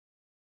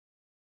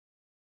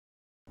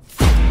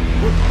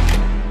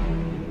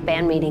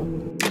band meeting.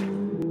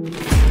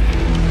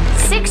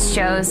 6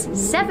 shows,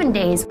 7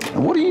 days.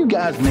 And what do you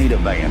guys need a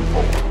van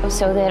for?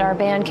 So that our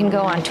band can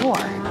go on tour.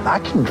 I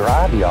can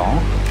drive y'all.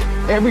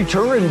 Every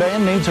touring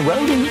band needs a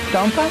roadie,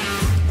 don't they?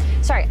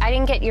 Sorry, I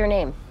didn't get your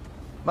name.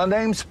 My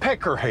name's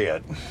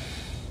Peckerhead.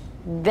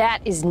 That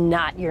is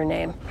not your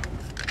name.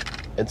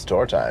 It's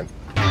tour time.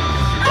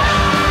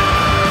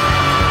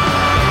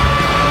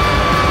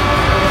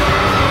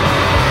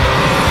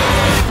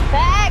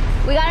 Beck,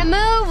 we gotta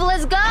move,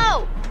 let's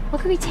go!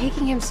 What could be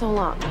taking him so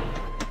long?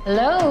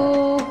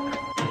 Hello?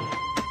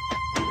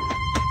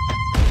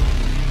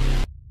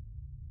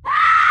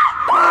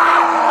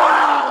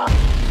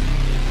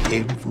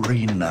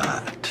 Every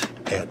night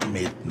at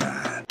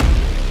midnight,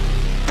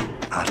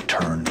 I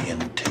turn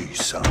into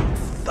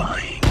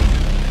something.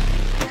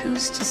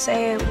 Who's to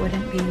say it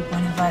wouldn't be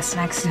one of us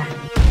next time?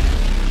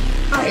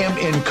 I am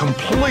in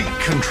complete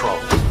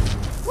control.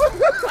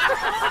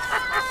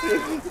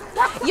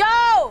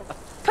 Yo!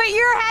 Put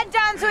your head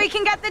down so we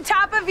can get the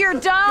top of your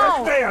dome!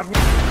 Yes,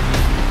 ma'am.